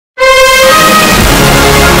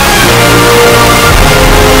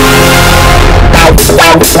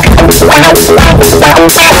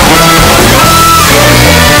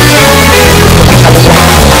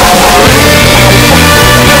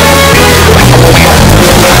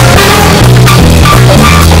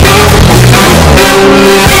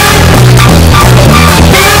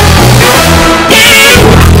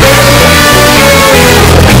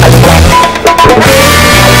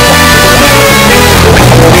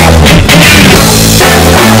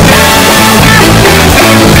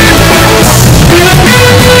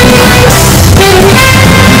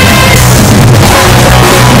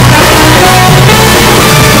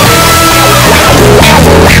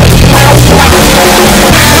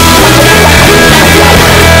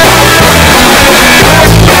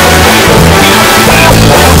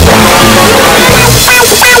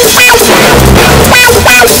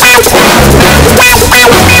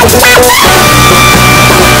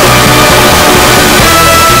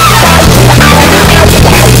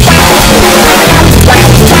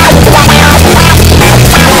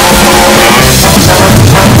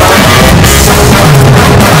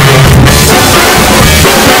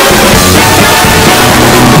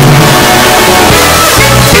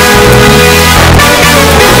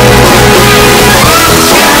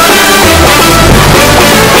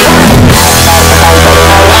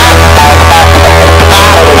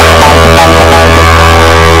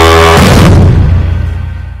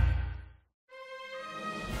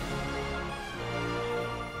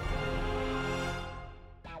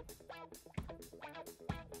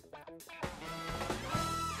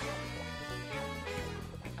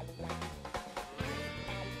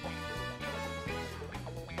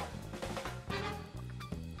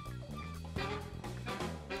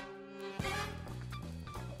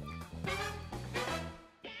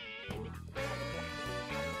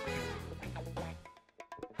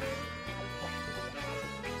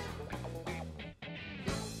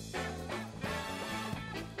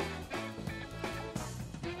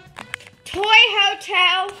Toy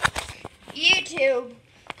Hotel YouTube,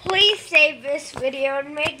 please save this video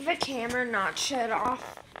and make the camera not shut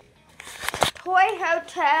off. Toy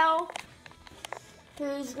Hotel,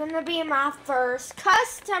 who's gonna be my first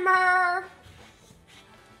customer?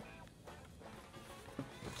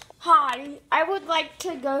 Hi, I would like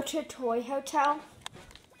to go to Toy Hotel.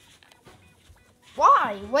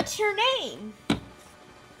 Why? What's your name?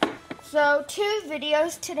 So 2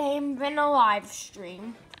 videos today and then a live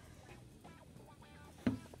stream.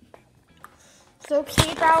 So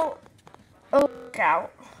keep a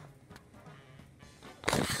lookout.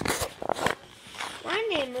 My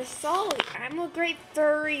name is Sully. I'm a great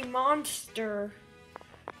furry monster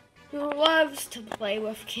who loves to play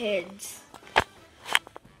with kids.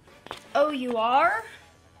 Oh, you are?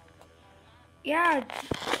 Yeah,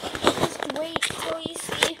 just wait till you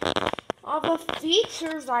see all the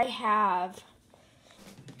features I have.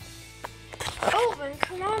 Oh, then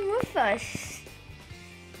come on with us.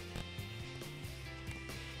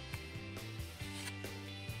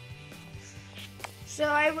 So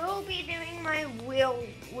I will be doing my wheel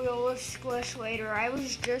of Squish later. I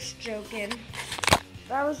was just joking.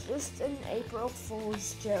 That was just an April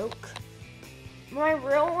Fool's joke. My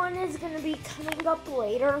real one is going to be coming up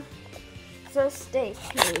later, so stay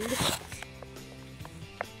tuned.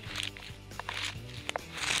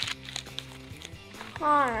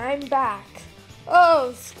 Hi, I'm back.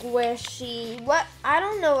 Oh, Squishy. What? I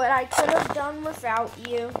don't know what I could have done without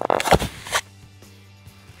you.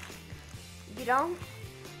 You don't?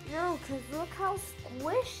 No, because look how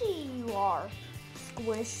squishy you are.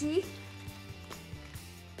 Squishy.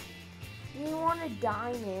 You want to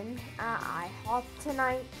dine in at IHOP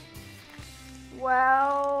tonight?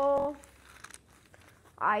 Well,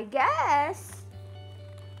 I guess.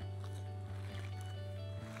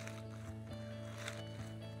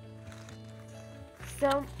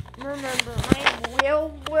 So, remember,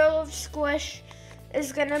 my wheel of Squish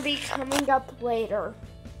is going to be coming up later.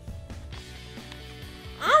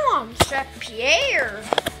 I'm on Chef Pierre.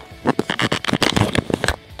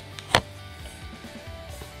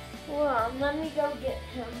 Hold on, let me go get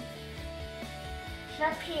him.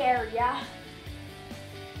 Chef Pierre, yeah.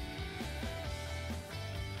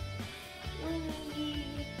 We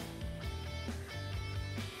need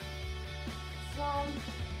some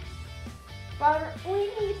butter.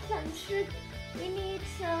 We need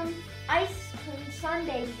some ice cream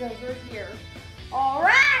sundaes over here. All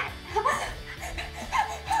right.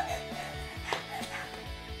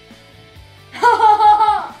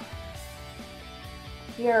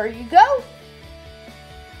 Here you go.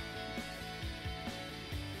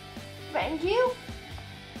 Thank you.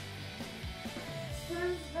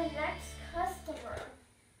 Who's the next customer?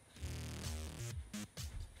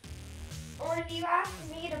 Or you asked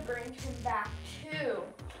me to bring him back too.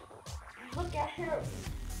 Look at him.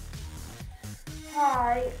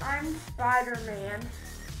 Hi, I'm Spider-Man.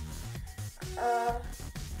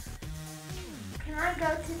 Can I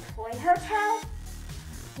go to Toy Hotel?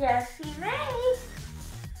 Yes, you may.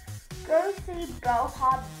 Go see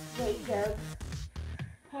Bellhop Jacob.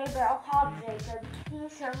 Hey, Bellhop Jacob, can you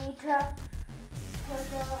show me to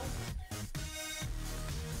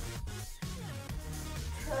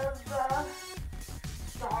the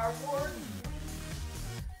Star Wars?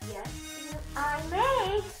 Yes, I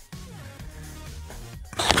may.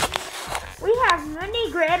 We have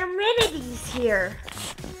many great amenities here.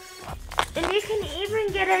 And you can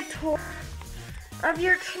even get a tour of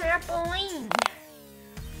your trampoline.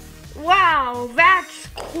 Wow, that's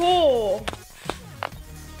cool.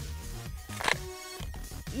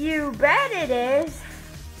 You bet it is.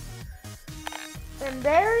 And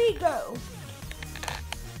there you go.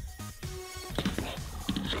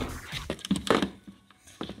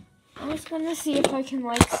 I was gonna see if I can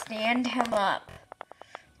like stand him up.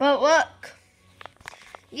 But look.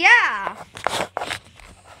 Yeah.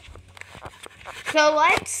 So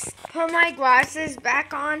let's put my glasses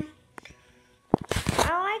back on.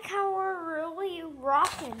 I like how we're really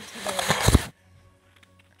rocking today.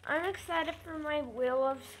 I'm excited for my Wheel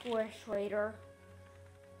of Squish later.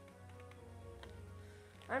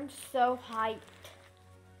 I'm so hyped.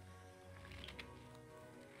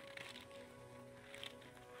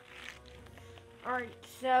 Alright,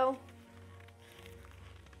 so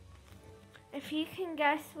if you can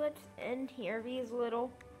guess what's in here, these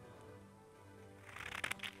little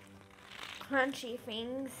crunchy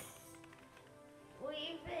things,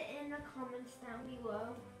 leave it in the comments down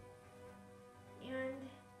below. And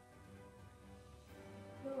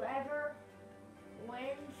whoever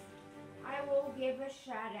wins, I will give a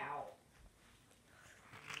shout out.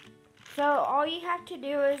 So all you have to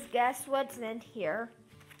do is guess what's in here.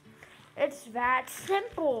 It's that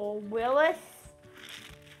simple, Willis.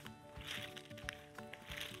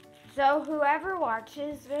 So whoever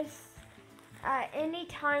watches this at any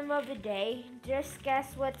time of the day, just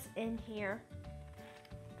guess what's in here.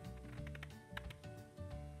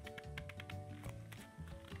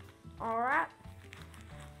 Alright.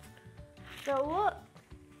 So look.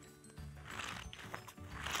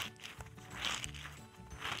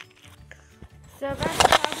 So that's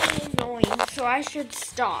probably annoying, so I should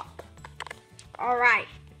stop. Alright.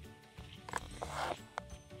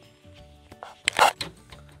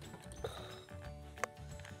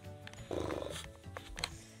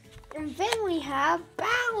 And then we have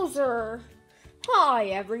Bowser. Hi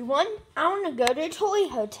everyone, I want to go to Toy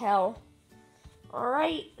Hotel.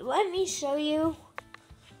 Alright, let me show you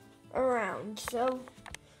around. So,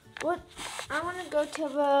 I want to go to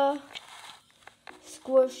the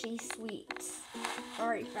Squishy Sweets.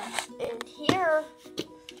 Alright, that's in here.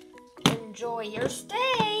 Enjoy your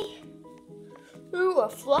stay. Ooh, a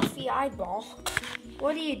fluffy eyeball.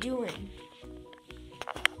 What are you doing?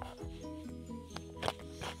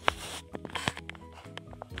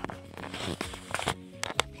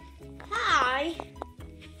 Hi.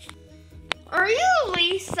 Are you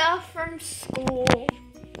Lisa from school?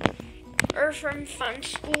 Or from fun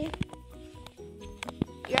school?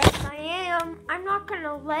 Yes, I am. I'm not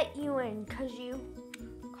gonna let you in because you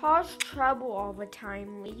cause trouble all the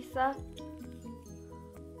time, Lisa.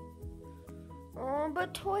 Oh,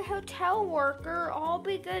 but Toy Hotel worker, I'll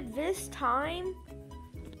be good this time.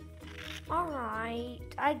 Alright,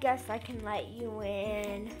 I guess I can let you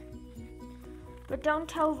in. But don't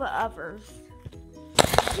tell the others.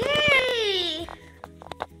 Yay!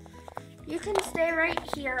 You can stay right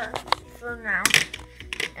here for now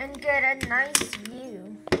and get a nice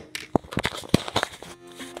view.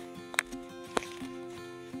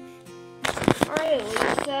 Alright,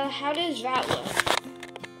 Lisa, how does that look?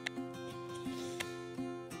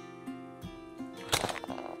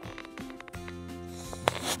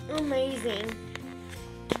 Amazing.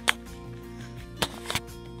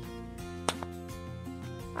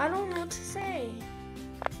 I don't know what to say.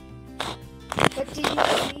 But do you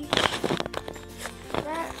see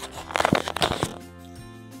that?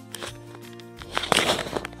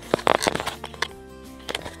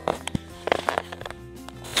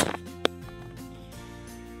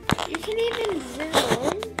 You can even zoom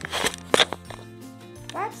in.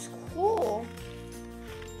 That's cool.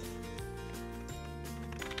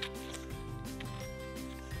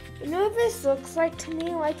 You know what this looks like to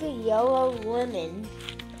me? Like a yellow lemon.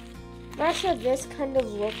 That's what this kind of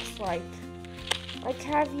looks like.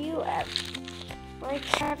 Have you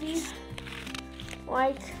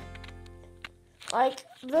Like,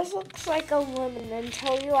 this looks like a lemon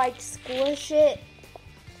until you, like, squish it.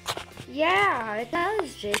 Yeah, it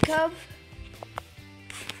does, Jacob.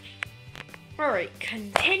 Alright,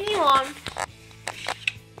 continue on.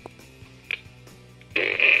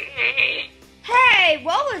 Hey,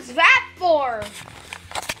 what was that for?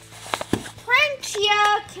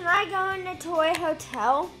 Pranktia, can I go in the toy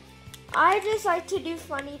hotel? I just like to do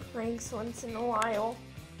funny pranks once in a while.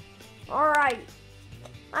 Alright.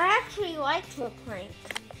 I actually like to prank.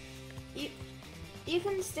 You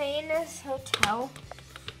can stay in this hotel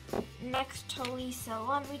next to Lisa.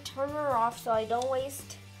 Let me turn her off so I don't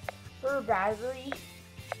waste her battery.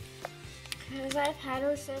 Because I've had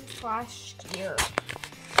her since last year.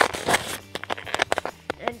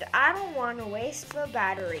 And I don't want to waste the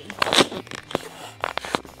battery.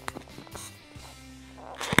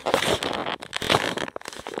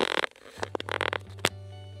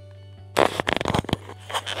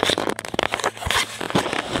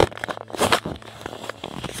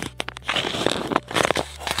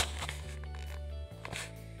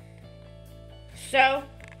 So,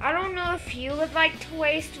 I don't know if you would like to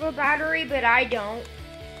waste the battery, but I don't.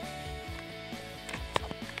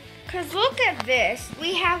 Because look at this.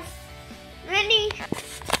 We have many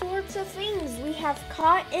sorts of things. We have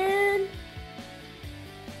cotton.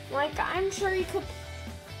 Like, I'm sure you could,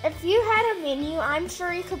 if you had a menu, I'm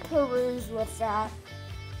sure you could peruse with that.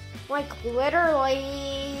 Like,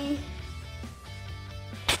 literally.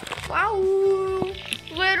 Wow.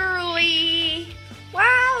 Literally.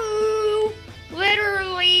 Wow.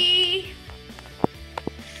 Literally.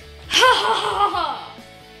 Ha ha ha ha.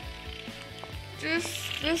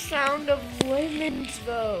 Just the sound of lemons,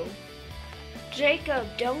 though. Jacob,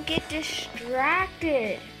 don't get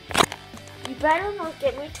distracted. You better not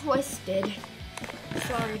get me twisted.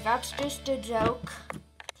 Sorry, that's just a joke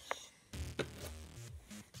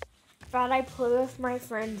that I play with my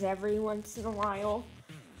friends every once in a while.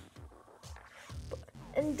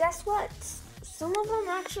 And guess what? Some of them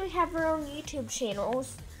actually have their own YouTube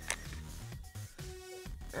channels.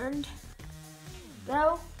 And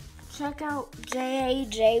go check out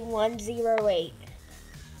JAJ108.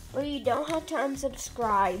 But you don't have to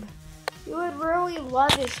unsubscribe. You would really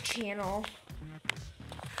love his channel.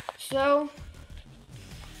 So,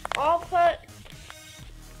 I'll put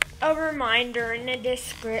a reminder in the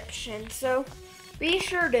description. So, be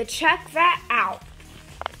sure to check that out.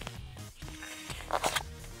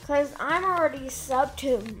 Because I'm already subbed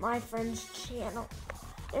to my friend's channel.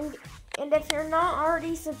 And if you're not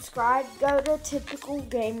already subscribed, go to Typical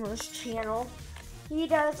Gamer's channel. He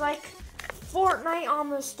does like Fortnite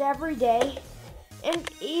almost every day.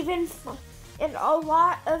 And and a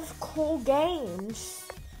lot of cool games.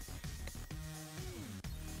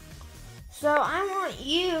 So I want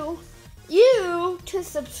you to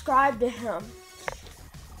subscribe to him.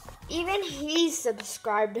 Even he's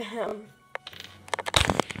subscribed to him.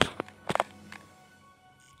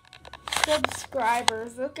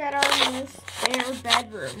 Subscribers, look at our new spare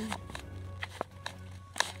bedroom.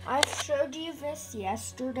 I showed you this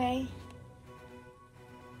yesterday.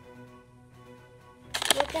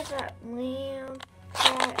 Look at that lamp.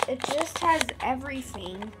 It just has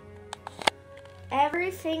everything.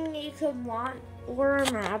 Everything you could want or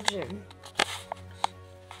imagine.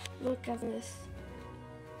 Look at this.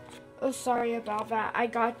 Oh, sorry about that. I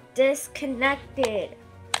got disconnected.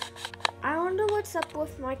 I wonder what's up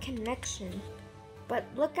with my connection. But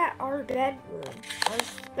look at our bedroom. Our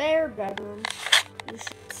spare bedroom, you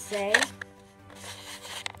should say.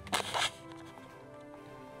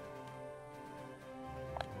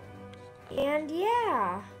 And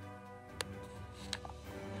yeah.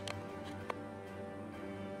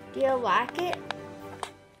 Do you like it?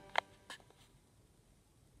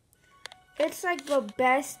 It's like the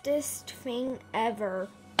bestest thing ever.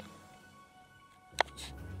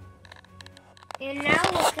 And now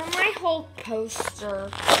look at my Hulk poster.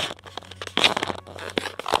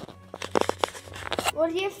 What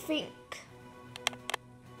do you think?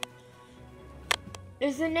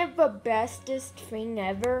 Isn't it the bestest thing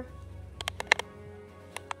ever?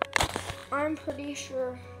 I'm pretty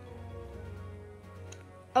sure.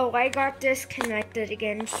 Oh, I got disconnected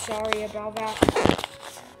again. Sorry about that.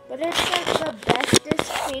 But it's like the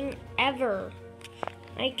bestest thing ever.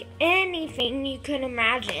 Like anything you could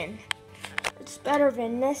imagine. It's better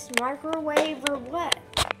than this microwave or what?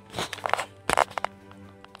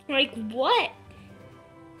 Like what?